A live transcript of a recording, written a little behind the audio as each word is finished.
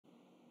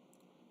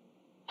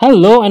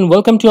Hello and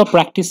welcome to a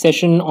practice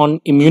session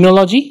on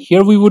immunology.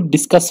 Here we would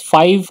discuss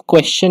 5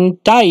 question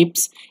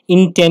types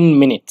in 10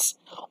 minutes.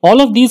 All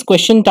of these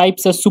question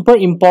types are super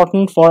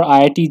important for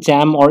IIT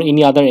JAM or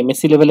any other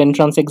MSc level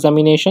entrance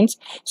examinations.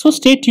 So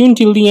stay tuned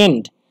till the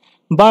end.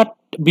 But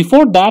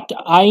before that,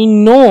 I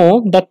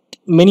know that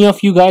many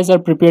of you guys are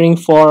preparing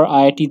for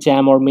IIT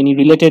JAM or many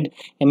related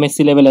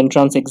MSc level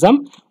entrance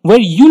exam where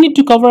you need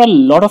to cover a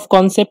lot of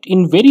concept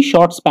in very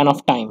short span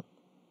of time.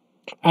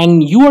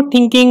 And you are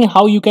thinking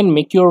how you can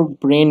make your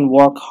brain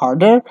work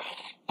harder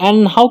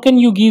and how can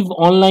you give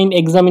online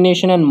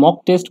examination and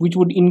mock test which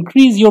would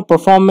increase your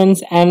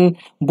performance and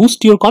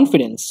boost your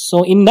confidence.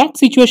 So in that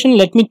situation,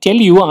 let me tell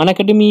you,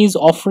 Unacademy is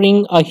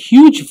offering a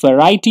huge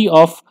variety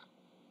of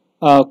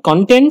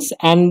contents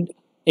and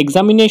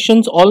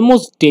examinations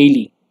almost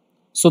daily.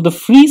 So the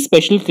free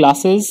special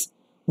classes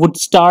would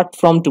start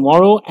from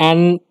tomorrow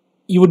and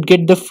you would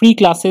get the free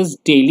classes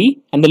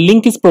daily, and the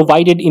link is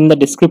provided in the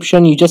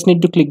description. You just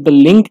need to click the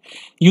link,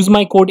 use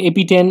my code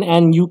AP10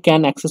 and you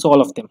can access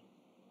all of them.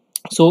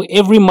 So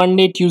every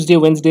Monday, Tuesday,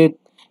 Wednesday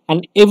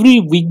and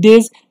every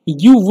weekdays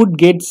you would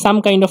get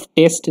some kind of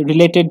test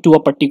related to a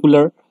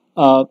particular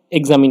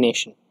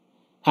examination,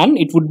 and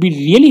it would be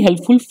really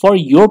helpful for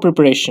your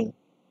preparation.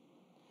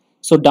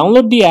 So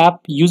download the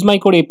app, use my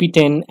code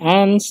AP10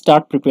 and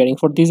start preparing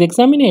for these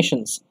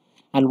examinations.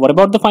 And what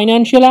about the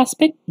financial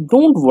aspect?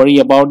 Don't worry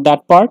about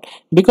that part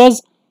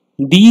because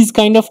these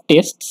kind of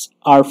tests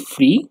are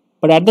free.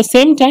 But at the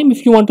same time,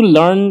 if you want to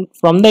learn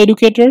from the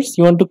educators,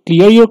 you want to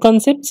clear your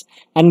concepts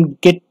and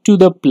get to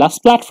the plus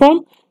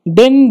platform,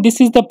 then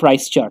this is the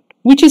price chart,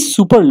 which is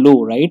super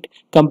low, right?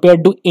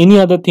 Compared to any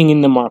other thing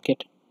in the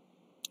market.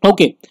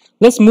 Okay,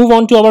 let's move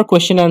on to our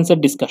question answer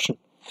discussion.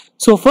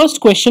 So first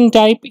question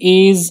type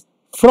is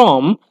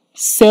from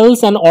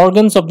cells and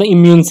organs of the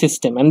immune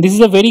system, and this is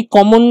a very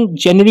common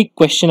generic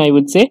question. I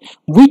would say,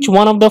 which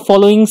one of the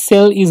following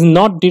cell is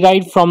not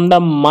derived from the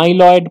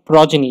myeloid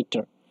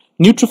progenitor?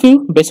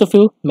 Neutrophil,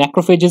 basophil,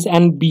 macrophages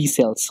and B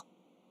cells.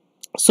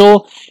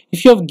 So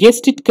if you have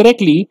guessed it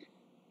correctly,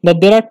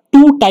 that there are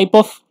two type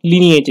of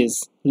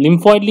lineages,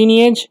 lymphoid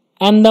lineage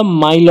and the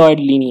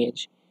myeloid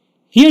lineage.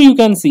 Here you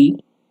can see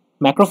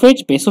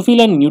macrophage,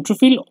 basophil and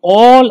neutrophil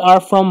all are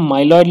from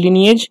myeloid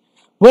lineage,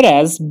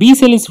 whereas B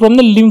cell is from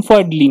the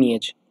lymphoid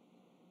lineage.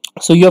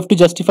 So you have to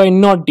justify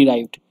not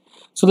derived.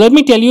 So let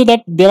me tell you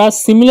that there are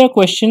similar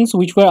questions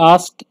which were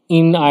asked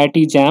in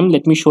IIT JAM.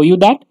 Let me show you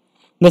that.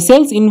 The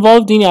cells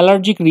involved in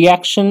allergic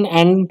reaction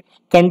and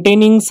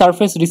containing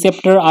surface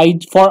receptor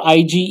for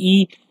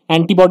IgE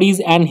antibodies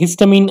and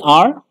histamine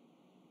are.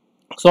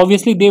 So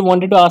obviously they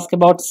wanted to ask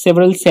about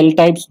several cell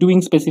types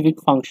doing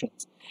specific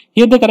functions.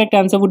 Here the correct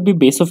answer would be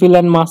basophil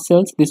and mast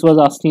cells. This was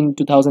asked in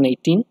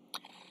 2018.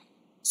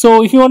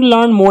 So if you want to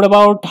learn more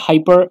about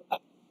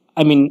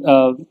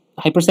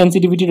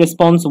hypersensitivity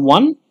response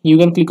 1, you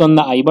can click on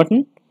the I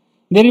button.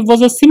 There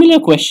was a similar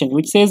question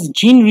which says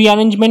gene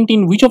rearrangement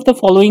in which of the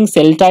following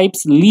cell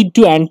types lead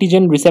to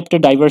antigen receptor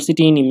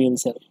diversity in immune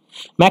cell?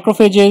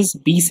 Macrophages,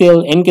 B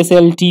cell, NK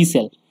cell, T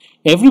cell.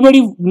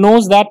 Everybody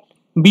knows that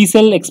B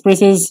cell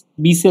expresses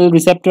B cell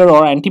receptor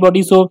or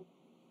antibody, so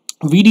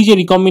VDJ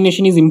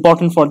recombination is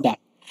important for that.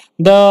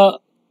 The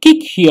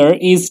kick here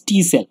is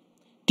T cell.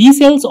 T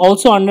cells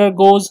also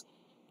undergoes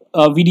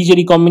VDJ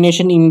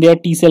recombination in their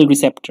T cell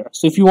receptor.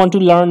 So if you want to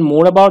learn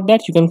more about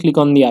that, you can click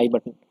on the I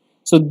button.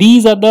 So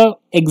these are the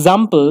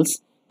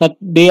examples that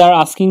they are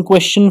asking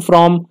question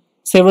from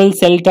several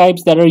cell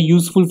types that are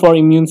useful for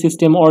immune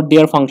system or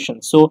their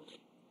functions. So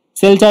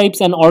cell types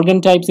and organ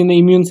types in the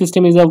immune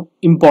system is an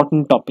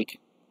important topic.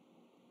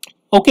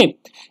 Okay,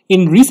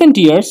 in recent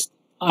years,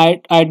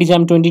 IIT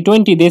JAM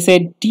 2020, they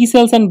said T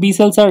cells and B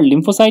cells are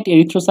lymphocyte,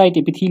 erythrocyte,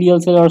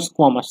 epithelial cell or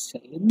squamous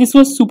cell. This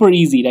was super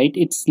easy, right?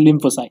 It's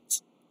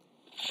lymphocytes.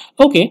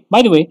 Okay,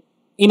 by the way,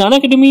 in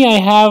Unacademy, I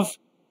have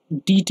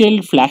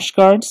detailed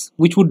flashcards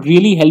which would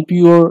really help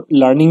your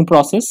learning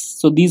process.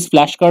 So these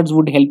flashcards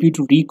would help you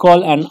to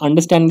recall and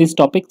understand these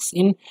topics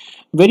in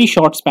very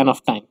short span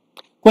of time.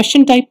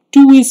 Question type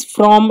 2 is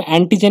from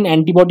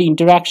antigen-antibody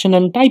interaction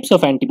and types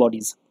of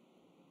antibodies.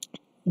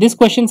 This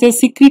question says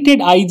secreted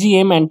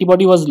IgM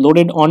antibody was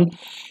loaded on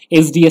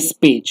SDS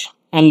page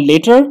and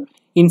later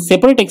in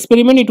separate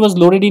experiment it was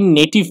loaded in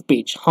native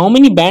page. How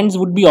many bands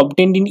would be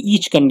obtained in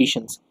each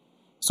conditions?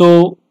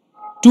 So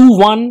 2,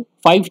 1,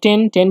 5,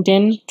 10, 10,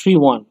 10, 3,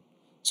 1.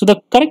 So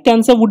the correct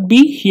answer would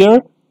be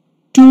here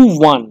 2,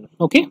 1.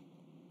 Okay.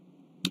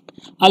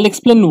 I'll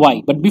explain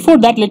why. But before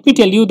that, let me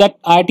tell you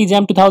that IIT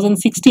JAM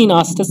 2016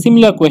 asked a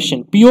similar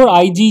question. Pure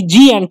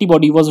IgG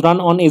antibody was run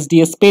on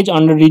SDS page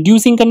under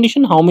reducing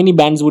condition. How many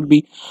bands would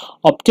be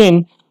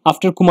obtained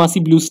after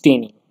Kumasi blue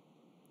staining?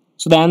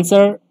 So the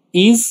answer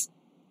is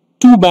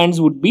 2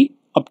 bands would be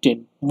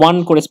obtained.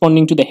 1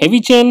 corresponding to the heavy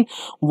chain,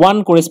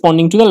 1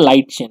 corresponding to the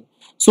light chain.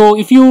 So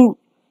if you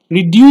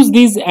reduce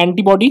this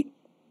antibody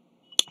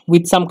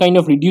with some kind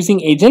of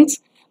reducing agents,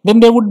 then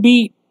there would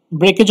be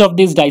breakage of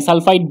these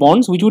disulfide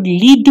bonds which would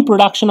lead to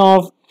production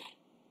of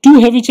 2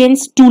 heavy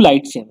chains, 2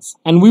 light chains,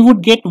 and we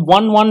would get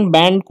 1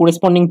 band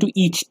corresponding to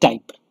each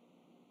type.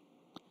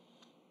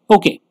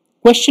 Okay,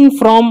 question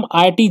from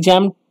IIT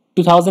JAM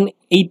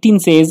 2018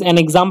 says an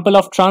example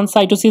of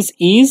transcytosis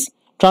is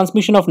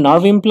transmission of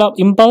nerve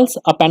impulse,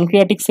 a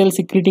pancreatic cell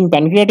secreting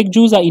pancreatic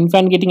juice, an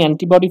infant getting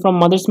antibody from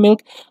mother's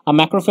milk, a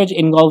macrophage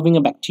engulfing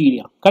a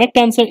bacteria. Correct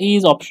answer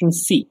is option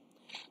C.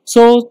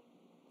 So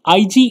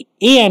IgA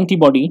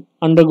antibody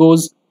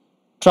undergoes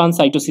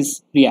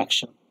transcytosis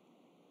reaction.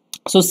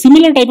 So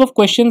similar type of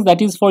questions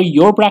that is for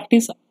your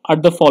practice are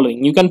the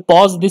following. You can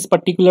pause this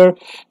particular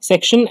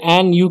section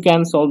and you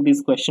can solve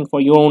this question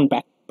for your own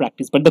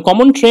practice. But the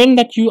common trend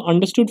that you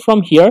understood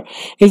from here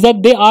is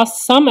that they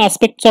ask some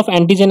aspects of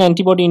antigen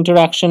antibody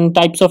interaction,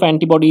 types of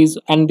antibodies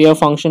and their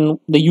function,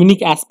 the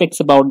unique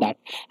aspects about that.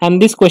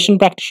 And this question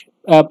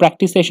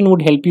practice session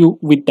would help you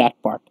with that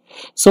part.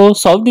 So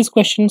solve these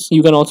questions.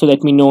 You can also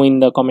let me know in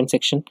the comment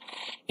section.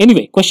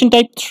 Anyway, question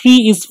type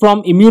 3 is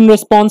from immune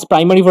response,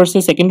 primary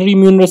versus secondary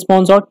immune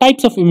response, or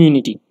types of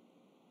immunity.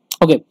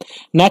 Okay,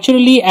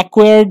 naturally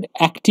acquired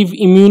active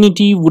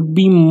immunity would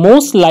be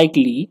most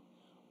likely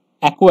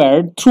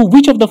acquired through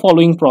which of the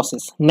following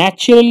process?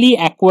 Naturally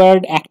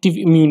acquired active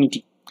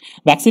immunity: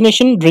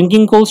 vaccination,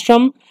 drinking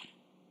colostrum,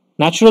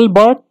 natural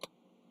birth,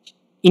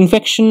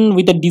 infection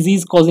with a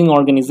disease causing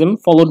organism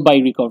followed by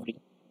recovery.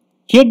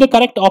 Here the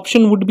correct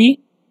option would be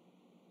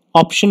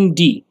option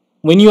D.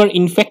 When you are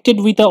infected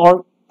with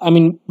a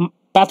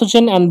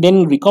pathogen and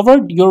then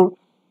recovered, your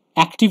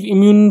active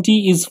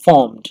immunity is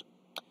formed.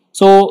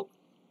 So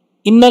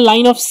in the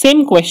line of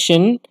same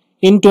question,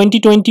 in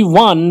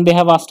 2021 they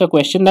have asked a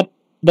question that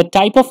the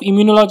type of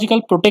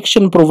immunological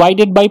protection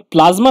provided by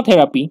plasma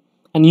therapy,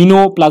 and you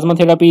know plasma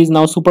therapy is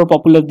now super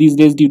popular these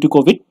days due to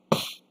COVID.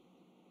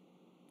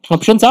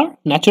 Options are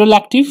natural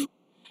active,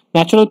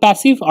 natural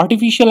passive,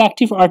 artificial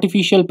active,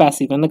 artificial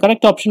passive, and the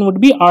correct option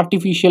would be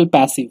artificial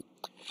passive.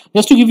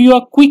 Just to give you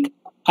a quick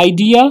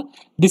idea,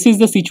 this is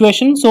the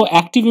situation. So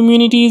active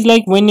immunity is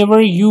like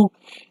whenever you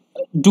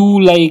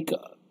do like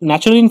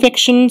natural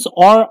infections,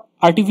 or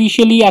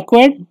artificially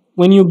acquired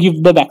when you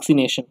give the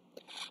vaccination.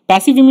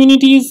 Passive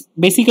immunity is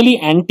basically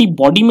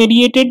antibody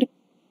mediated.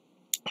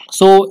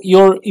 So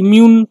your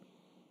immune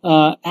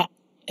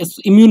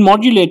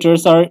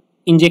modulators are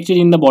injected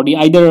in the body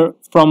either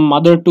from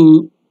mother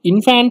to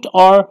infant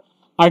or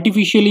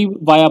artificially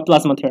via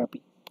plasma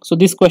therapy. So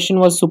this question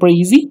was super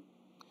easy.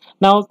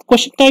 Now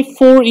question type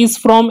 4 is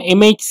from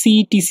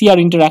MHC TCR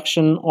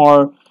interaction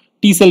or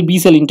T cell B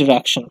cell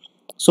interaction.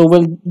 So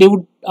they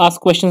would ask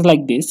questions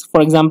like this.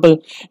 For example,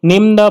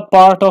 name the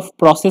part of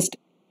processed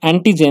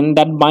antigen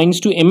that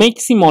binds to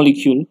MHC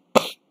molecule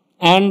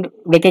and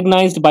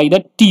recognized by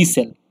the T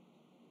cell.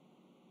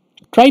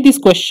 Try this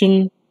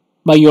question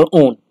by your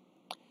own.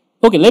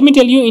 Okay, let me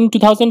tell you, in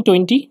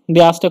 2020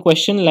 they asked a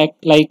question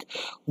like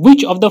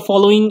which of the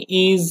following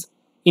is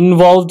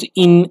involved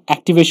in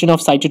activation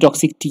of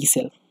cytotoxic T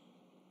cell?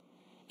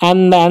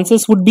 And the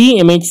answers would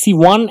be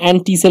MHC1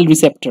 and T cell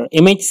receptor.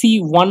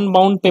 MHC1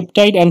 bound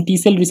peptide and T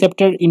cell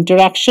receptor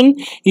interaction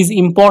is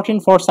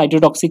important for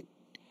cytotoxic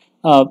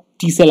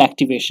T cell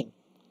activation.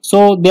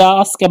 So they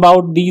ask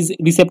about these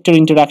receptor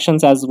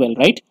interactions as well,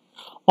 right?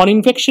 On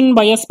infection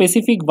by a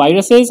specific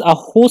viruses, a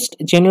host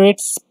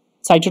generates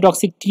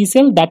cytotoxic T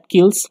cell that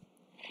kills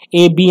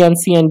A, B, and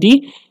C and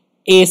D.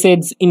 A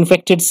says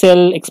infected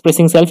cell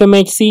expressing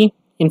self-MHC,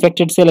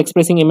 infected cell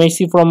expressing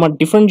MHC from a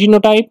different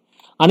genotype,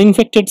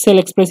 uninfected cell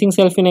expressing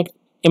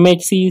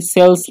self-MHC,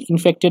 cells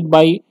infected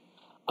by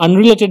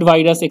unrelated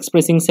virus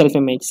expressing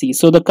self-MHC.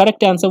 So the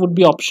correct answer would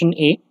be option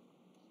A.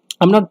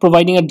 I'm not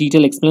providing a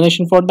detailed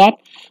explanation for that,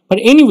 but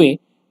anyway,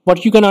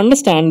 what you can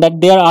understand that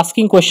they are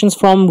asking questions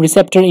from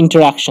receptor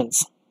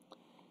interactions.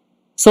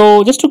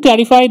 So just to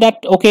clarify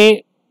that,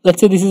 okay, let's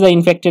say this is an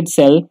infected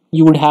cell,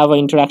 you would have an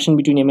interaction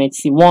between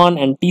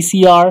MHC1 and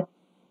TCR,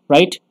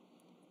 right?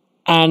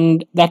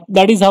 And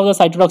that is how the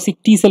cytotoxic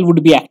T cell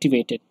would be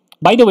activated.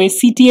 By the way,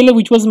 CTLA,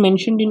 which was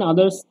mentioned in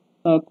others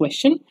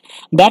question,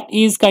 that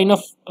is kind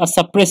of a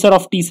suppressor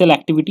of T cell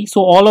activity.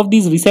 So all of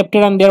these receptor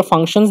and their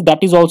functions, that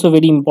is also a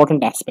very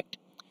important aspect.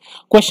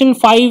 Question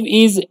 5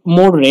 is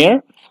more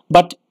rare,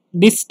 but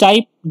this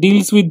type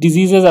deals with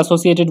diseases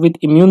associated with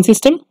immune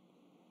system.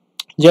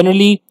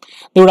 Generally,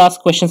 they would ask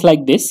questions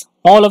like this.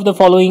 All of the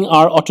following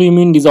are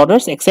autoimmune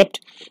disorders except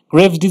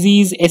Graves'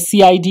 disease,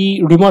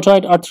 SCID,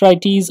 rheumatoid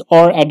arthritis,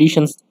 or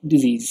Addison's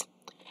disease.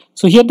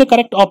 So here the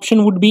correct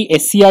option would be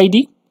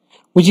SCID,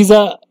 which is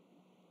a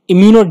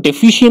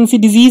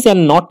immunodeficiency disease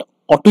and not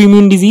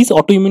autoimmune disease.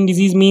 Autoimmune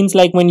disease means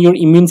like when your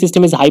immune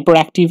system is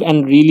hyperactive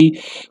and really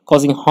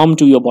causing harm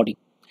to your body.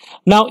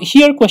 Now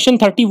here question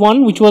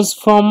 31, which was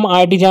from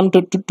IIT JAM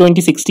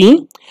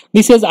 2016.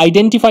 This says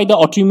identify the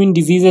autoimmune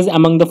diseases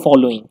among the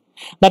following.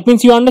 That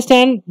means you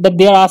understand that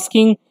they are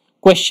asking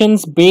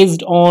questions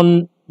based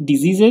on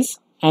diseases,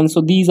 and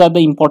so these are the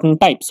important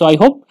types. So I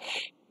hope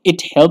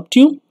it helped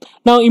you.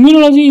 Now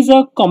immunology is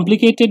a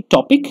complicated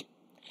topic,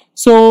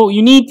 so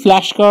you need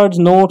flashcards,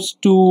 notes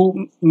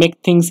to make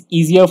things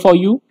easier for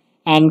you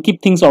and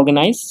keep things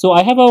organized. So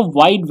I have a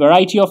wide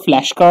variety of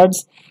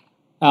flashcards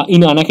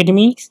in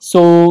Unacademy,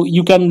 so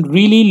you can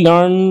really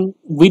learn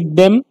with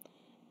them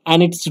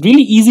and it's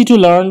really easy to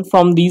learn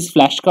from these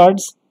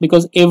flashcards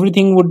because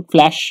everything would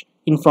flash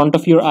in front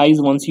of your eyes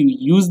once you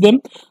use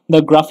them.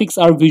 The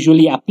graphics are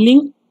visually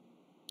appealing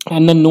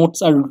and the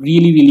notes are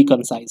really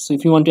concise. So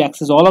if you want to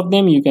access all of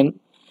them, you can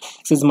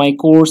access my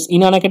course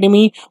in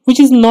Unacademy, which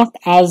is not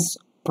as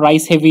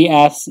price heavy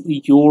as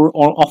your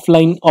or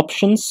offline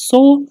options.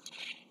 So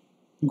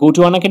go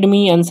to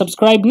Unacademy and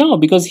subscribe now,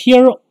 because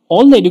here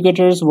all the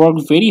educators work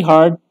very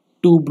hard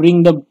to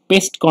bring the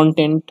best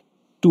content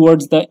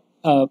towards the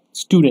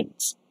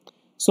students.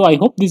 So I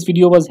hope this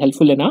video was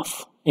helpful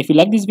enough. If you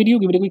like this video,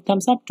 give it a quick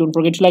thumbs up. Don't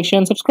forget to like, share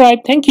and subscribe.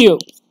 Thank you.